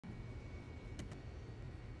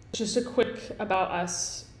just a quick about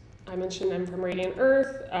us. I mentioned I'm from Radiant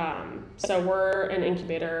Earth. So we're an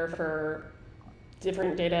incubator for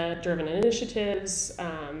different data-driven initiatives.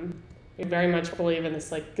 We very much believe in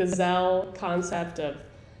this like gazelle concept of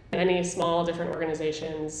many small different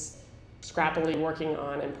organizations scrappily working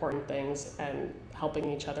on important things and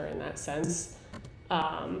helping each other in that sense.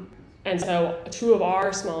 And so two of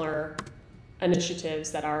our smaller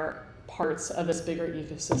initiatives that are parts of this bigger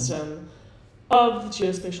ecosystem of the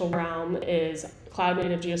geospatial realm is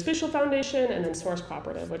Cloud-Native Geospatial Foundation and then Source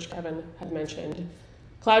Cooperative, which Kevin had mentioned.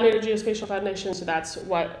 Cloud-Native Geospatial Foundation, so that's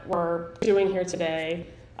what we're doing here today,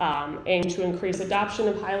 aim to increase adoption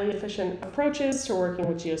of highly efficient approaches to working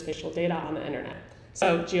with geospatial data on the internet.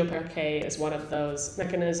 So GeoParK is one of those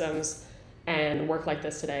mechanisms, and work like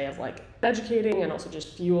this today of like educating and also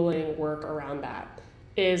just fueling work around that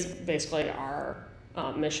is basically our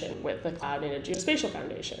mission with the Cloud-Native Geospatial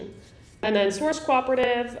Foundation. And then Source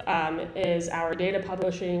Cooperative is our data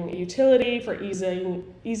publishing utility for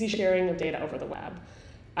easy sharing of data over the web.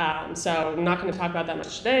 So I'm not going to talk about that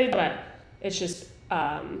much today, but it's just,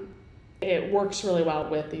 it works really well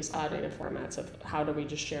with these cloud-native formats of how do we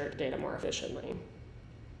just share data more efficiently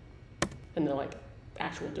and the like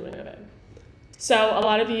actual doing of it. So a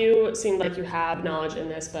lot of you seem like you have knowledge in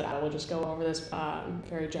this, but I will just go over this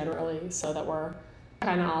very generally so that we're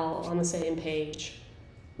kind of all on the same page.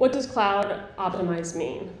 What does cloud optimize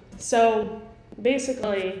mean? So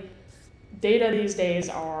basically, data these days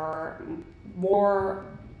are more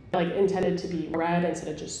like intended to be read instead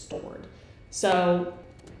of just stored. So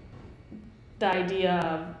the idea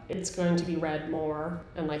of it's going to be read more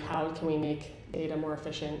and like how can we make data more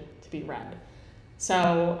efficient to be read?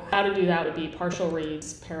 So how to do that would be partial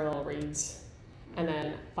reads, parallel reads, and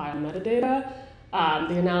then file metadata.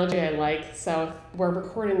 The analogy I like, so if we're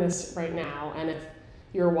recording this right now, and if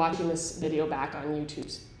you're watching this video back on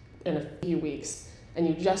YouTube in a few weeks, and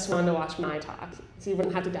you just wanted to watch my talk, so you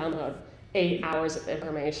wouldn't have to download 8 hours of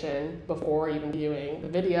information before even viewing the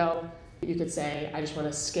video. You could say, I just want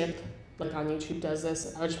to skip, like on YouTube does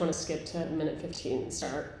this, I just want to skip to minute 15 and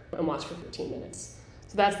start and watch for 15 minutes.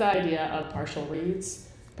 So that's the idea of partial reads.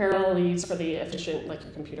 Parallel reads for the efficient, like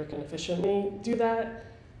your computer can efficiently do that.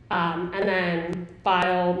 And then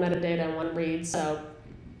file metadata in one read. So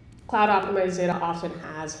cloud optimized data often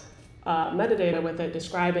has metadata with it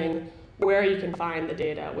describing where you can find the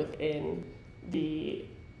data within the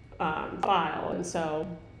file. And so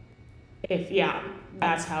if, yeah,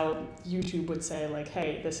 that's how YouTube would say like,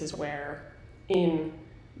 hey, this is where in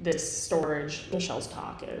this storage Michelle's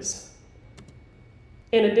talk is.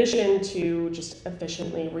 In addition to just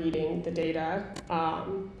efficiently reading the data,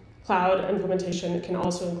 cloud implementation can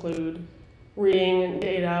also include reading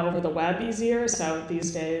data over the web easier. So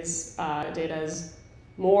these days, data is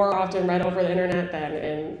more often read over the internet than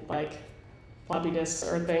in like floppy disks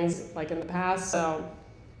or things like in the past. So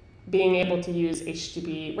being able to use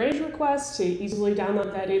HTTP range requests to easily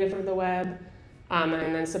download that data from the web, and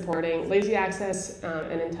then supporting lazy access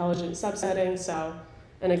and intelligent subsetting. So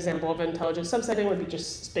an example of intelligent subsetting would be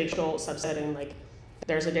just spatial subsetting, like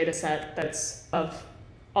there's a data set that's of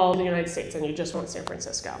all of the United States and you just want San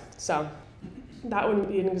Francisco. So that would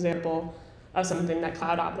be an example of something that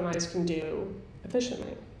Cloud Optimized can do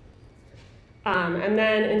efficiently. And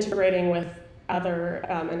then integrating with other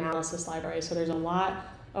analysis libraries. So there's a lot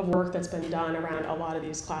of work that's been done around a lot of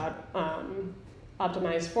these cloud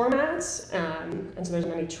optimized formats. And so there's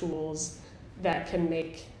many tools that can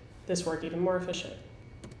make this work even more efficient.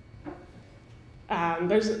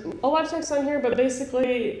 There's a lot of text on here, but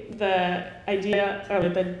basically the idea, or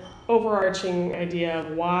the overarching idea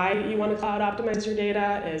of why you want to cloud optimize your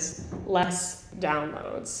data is less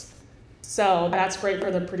downloads. So that's great for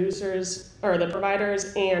the producers, or the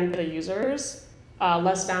providers and the users.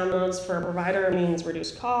 Less downloads for a provider means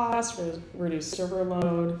reduced cost, reduced server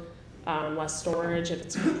load, less storage if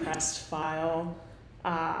it's a compressed file.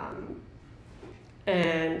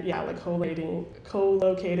 And yeah, like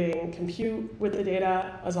co-locating compute with the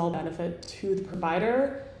data is all benefit to the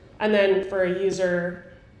provider. And then for a user,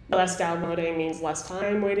 less downloading means less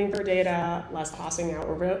time waiting for data, less tossing out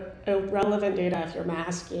irrelevant data if you're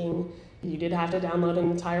masking. You did have to download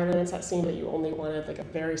an entire Landsat scene, but you only wanted like a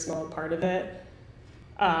very small part of it.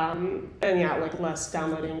 And yeah, like less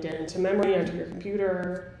downloading data into memory onto your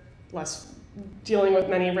computer, less dealing with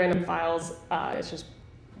many random files. It's just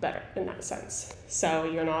better in that sense. So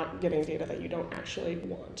you're not getting data that you don't actually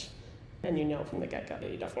want, and you know from the get-go that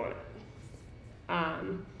you don't want it.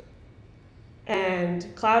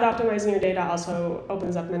 And cloud optimizing your data also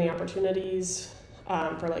opens up many opportunities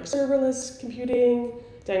for like serverless computing.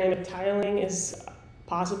 Dynamic tiling is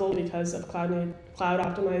possible because of cloud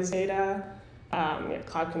optimized data,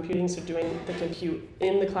 cloud computing, so doing the compute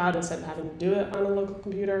in the cloud instead of having to do it on a local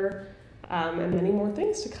computer, and many more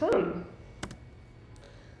things to come.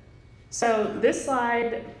 So this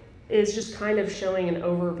slide is just kind of showing an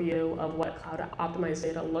overview of what cloud optimized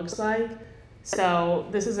data looks like. So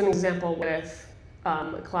this is an example with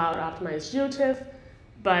cloud optimized GeoTIFF,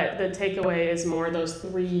 but the takeaway is more those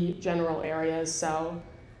three general areas. So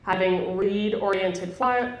having read-oriented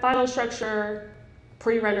file structure,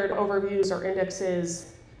 pre-rendered overviews or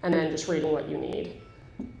indexes, and then just reading what you need.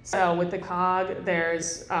 So with the COG,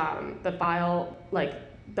 there's the file, like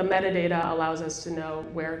the metadata allows us to know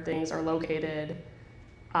where things are located.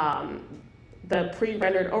 The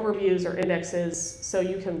pre-rendered overviews or indexes, so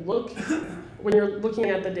you can look, when you're looking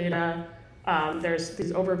at the data, there's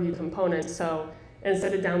these overview components. So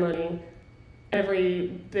instead of downloading every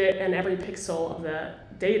bit and every pixel of the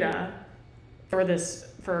data for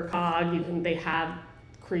COG, they have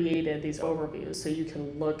created these overviews, so you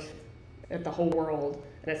can look at the whole world,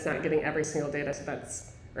 and it's not getting every single data,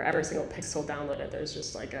 or every single pixel downloaded. There's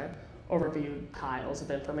just like a overview tiles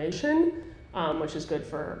of information, which is good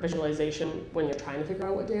for visualization when you're trying to figure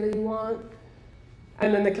out what data you want.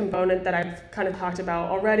 And then the component that I've kind of talked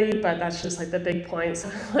about already, but that's just like the big points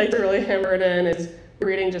I like to really hammer it in, is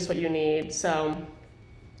reading just what you need. So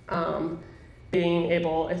being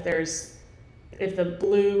able, if the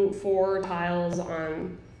blue 4 tiles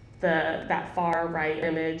on that far right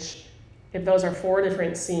image, if those are 4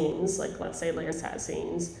 different scenes, like let's say Landsat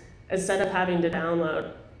scenes, instead of having to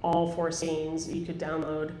download all 4 scenes, you could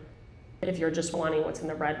download, if you're just wanting what's in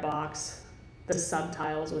the red box, the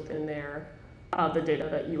subtiles within there of the data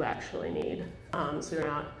that you actually need. So you're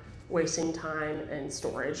not wasting time and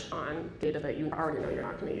storage on data that you already know you're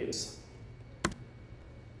not going to use.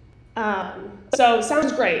 So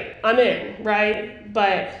sounds great, I'm in, right?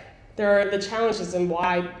 But there are the challenges and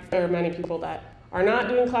why there are many people that are not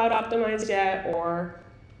doing cloud optimized yet, or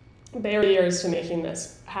barriers to making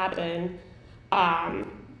this happen.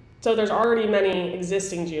 So there's already many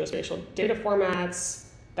existing geospatial data formats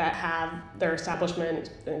that have their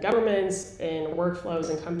establishment in governments, in workflows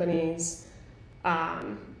in companies.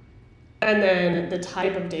 And then the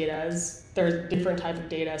type of data, there's different type of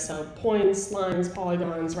data. So points, lines,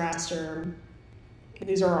 polygons, raster,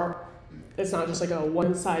 these are, it's not just like a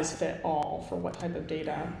one size fit all for what type of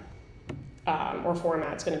data or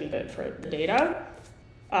format's going to be good for the data.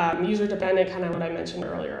 User dependent, kind of what I mentioned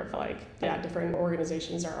earlier, of like, yeah, different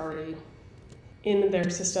organizations are already in their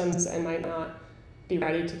systems and might not be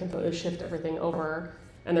ready to completely shift everything over.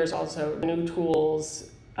 And there's also new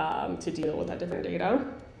tools to deal with that different data.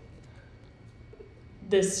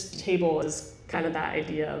 This table is kind of that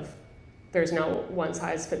idea of there's no one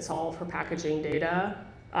size fits all for packaging data.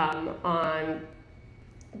 On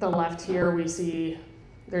the left here, we see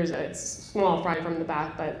it's small fry from the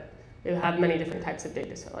back, but we have many different types of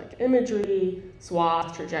data. So like imagery,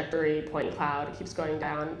 swath, trajectory, point cloud, it keeps going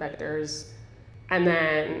down, vectors. And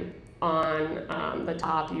then on the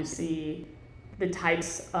top, you see the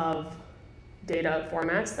types of data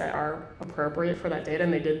formats that are appropriate for that data.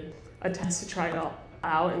 And they did a test to try it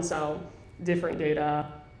out. And so different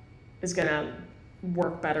data is going to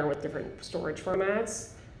work better with different storage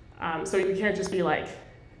formats. So you can't just be like,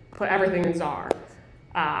 put everything in ZAR.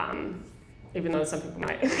 Even though some people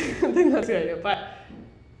might think that's a good idea, but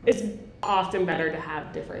it's often better to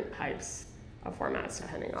have different types of formats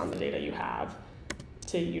depending on the data you have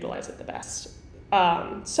to utilize it the best.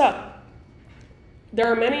 So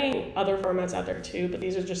there are many other formats out there too, but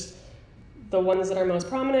these are just the ones that are most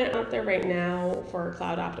prominent out there right now for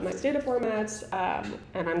cloud optimized data formats.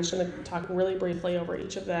 And I'm just going to talk really briefly over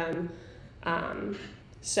each of them.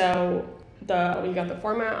 So we got the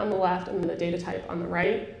format on the left and the data type on the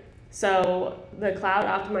right. So the cloud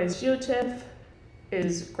optimized GeoTIFF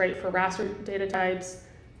is great for raster data types.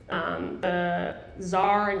 The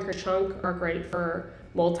ZAR and Kerchunk are great for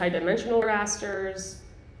multi-dimensional rasters.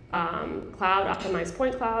 Cloud optimized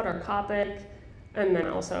point cloud or Copic, and then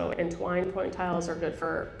also entwined point tiles are good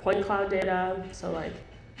for point cloud data, so like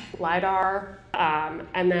LiDAR.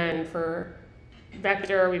 And then for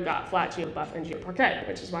vector, we've got flat GeoBuff and GeoParquet,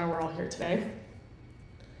 which is why we're all here today.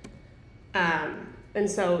 And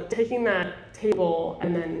so taking that table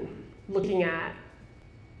and then looking at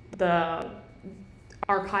the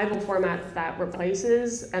archival format that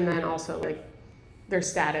replaces, and then also like their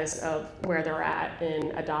status of where they're at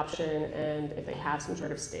in adoption and if they have some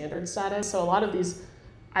sort of standard status. So a lot of these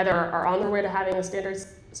either are on their way to having a standard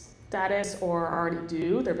status or already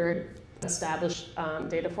do. They're very established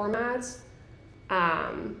data formats.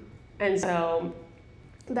 And so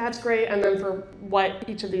that's great. And then for what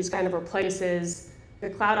each of these kind of replaces, the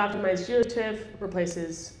cloud-optimized GeoTIFF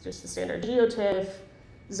replaces just the standard GeoTIFF.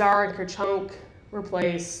 ZAR and Kerchunk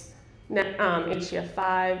replace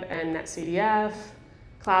HDF5 and NetCDF.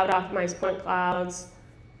 Cloud-optimized point clouds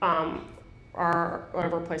are a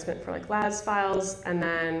replacement for like LAS files, and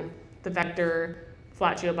then the vector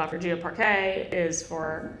flat geobuffer GeoParquet is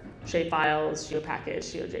for shapefiles, GeoPackage,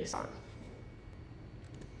 GeoJSON.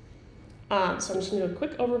 So I'm just going to do a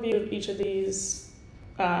quick overview of each of these.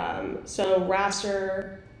 So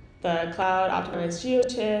raster, the cloud-optimized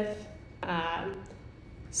GeoTIFF.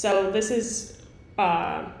 So this is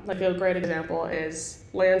like a great example is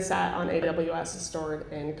Landsat on AWS is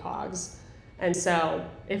stored in COGS. And so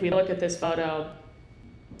if we look at this photo,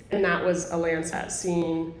 and that was a Landsat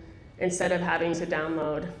scene, instead of having to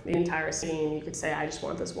download the entire scene, you could say, I just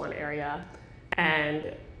want this one area.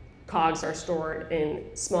 And COGS are stored in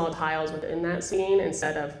small tiles within that scene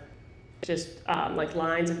instead of just like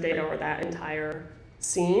lines of data over that entire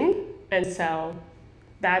scene. And so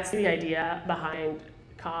that's the idea behind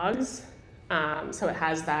COGS. So it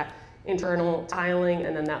has that internal tiling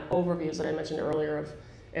and then that overviews that I mentioned earlier of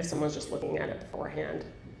if someone's just looking at it beforehand,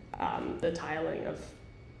 the tiling of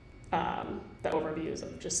the overviews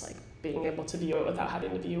of just like being able to view it without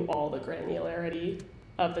having to view all the granularity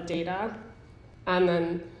of the data. And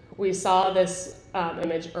then we saw this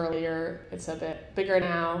image earlier. It's a bit bigger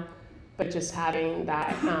now, but just having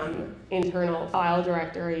that internal file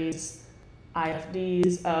directories,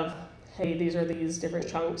 IFDs of, hey, these are these different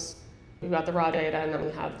chunks. We've got the raw data, and then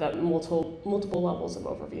we have the multiple levels of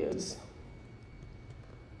overviews.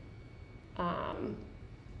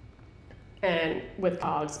 And with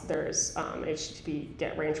COGS, there's HTTP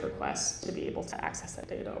GET range requests to be able to access that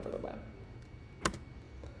data over the web.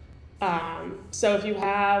 So if you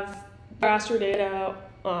have raster data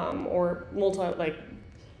or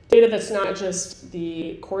data that's not just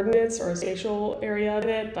the coordinates or a spatial area of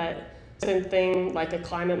it, but something like a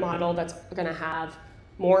climate model that's going to have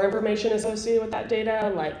more information associated with that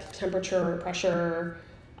data, like temperature or pressure,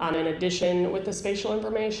 in addition with the spatial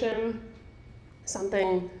information.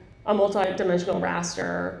 A multi-dimensional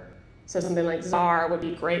raster, so something like ZAR would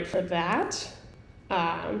be great for that.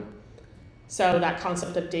 So that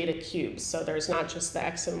concept of data cubes. So there's not just the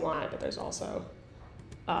X and Y, but there's also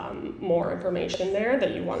more information there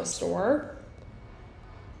that you want to store.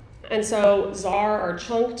 And so ZAR are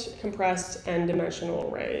chunked, compressed, and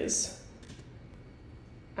dimensional arrays.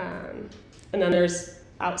 And then there's,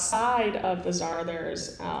 outside of the ZAR,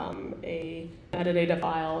 there's a metadata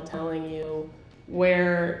file telling you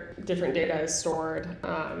where different data is stored,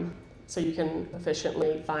 so you can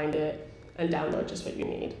efficiently find it and download just what you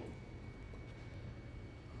need.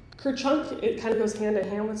 Kerchunk, it kind of goes hand in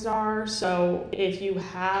hand with ZAR, so if you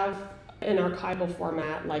have an archival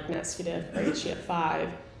format like NetCDF or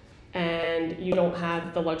HDF5, and you don't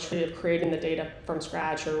have the luxury of creating the data from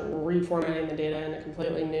scratch or reformatting the data in a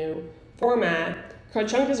completely new format,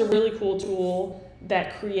 Kerchunk is a really cool tool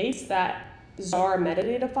that creates that ZAR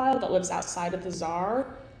metadata file that lives outside of the ZAR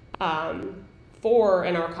for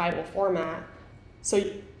an archival format, so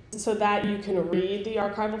that you can read the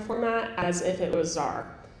archival format as if it was ZAR.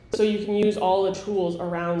 So you can use all the tools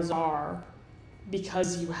around ZAR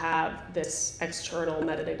because you have this external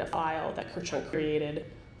metadata file that Kerchunk created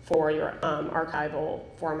for your archival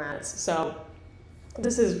formats. So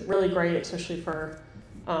this is really great, especially for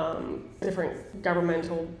different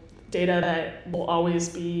governmental data that will always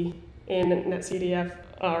be in NetCDF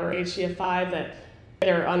or HDF5 that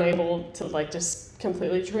they're unable to like just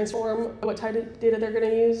completely transform what type of data they're going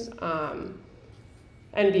to use,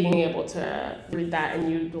 and being able to read that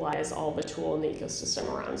and utilize all the tool in the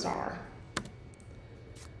ecosystem around ZAR.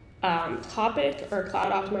 Topic or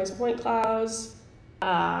cloud optimized point clouds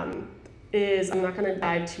is, I'm not going to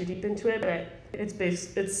dive too deep into it, but it's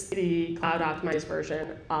the cloud optimized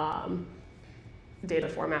version data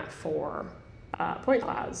format for point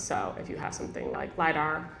clouds. So if you have something like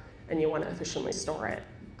LiDAR and you want to efficiently store it,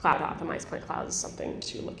 cloud optimized point clouds is something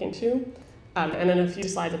to look into. And in a few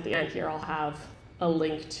slides at the end here, I'll have a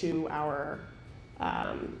link to our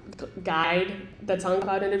guide that's on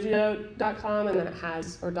cloud-native.com, and then it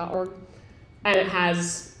has, or .org, and it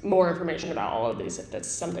has more information about all of these if that's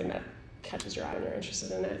something that catches your eye and you're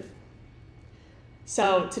interested in it.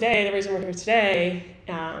 So today, the reason we're here today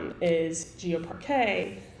is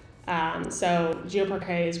GeoParquet. So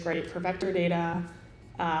GeoParquet is great for vector data.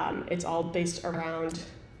 It's all based around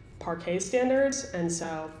Parquet standards, and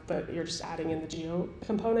so, but you're just adding in the geo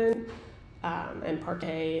component. And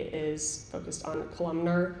Parquet is focused on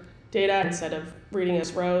columnar data instead of reading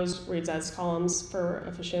as rows, reads as columns for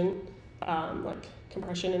efficient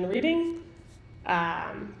compression and reading.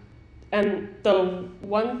 And the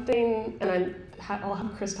one thing, and I'll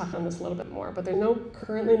have Chris talk on this a little bit more, but there's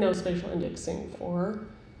currently no spatial indexing for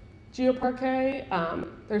GeoParquet.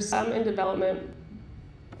 There's some in development,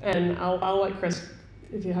 and I'll let Chris,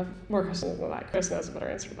 if you have more questions than that, Chris knows a better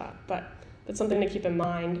answer to that. But that's something to keep in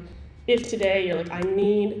mind. If today you're like, I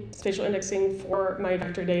need spatial indexing for my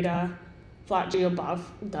vector data, FlatGeoBuff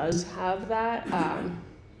does have that.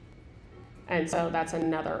 And so that's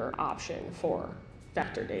another option for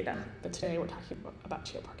vector data. But today we're talking about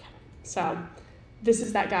GeoParquet. So this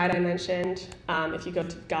is that guide I mentioned. If you go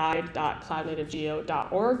to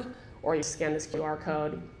guide.cloudnativegeo.org or you scan this QR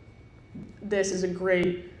code, this is a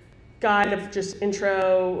great guide of just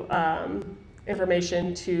intro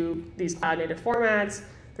information to these cloud-native formats.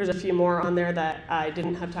 There's a few more on there that I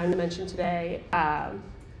didn't have time to mention today.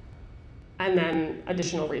 And then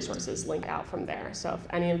additional resources link out from there. So if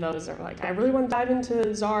any of those are like, I really want to dive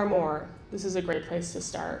into ZAR more, this is a great place to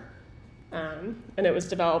start. And it was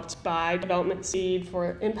developed by Development Seed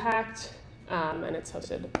for Impact, and it's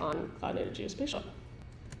hosted on Cloud-Native Geospatial.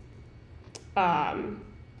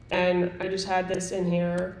 And I just had this in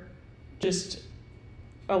here, just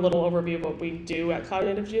a little overview of what we do at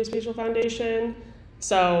Cloud-Native Geospatial Foundation.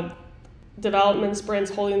 So development sprints,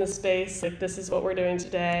 holding the space, like this is what we're doing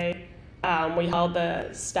today. We held the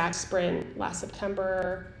Stack Sprint last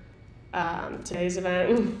September, today's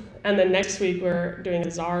event, and then next week we're doing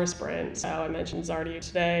the ZAR Sprint. So I mentioned ZAR to you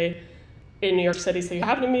today in New York City, so you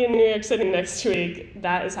happen to be in New York City next week.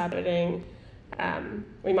 That is happening.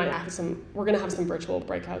 We might have we're going to have some virtual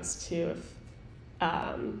breakouts too, if,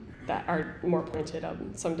 that are more pointed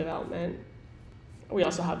on some development. We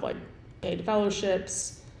also have like paid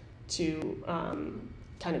fellowships to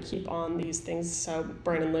kind of keep on these things. So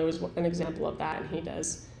Brandon Liu is an example of that, and he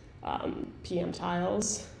does PM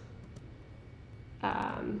tiles.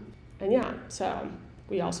 And yeah, so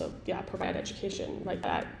we also provide education like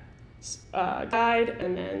that guide,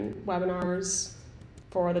 and then webinars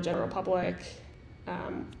for the general public,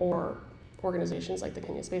 or organizations like the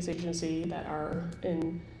Kenya Space Agency that are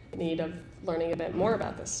in need of learning a bit more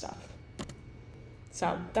about this stuff.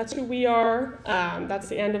 So that's who we are. That's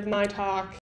the end of my talk.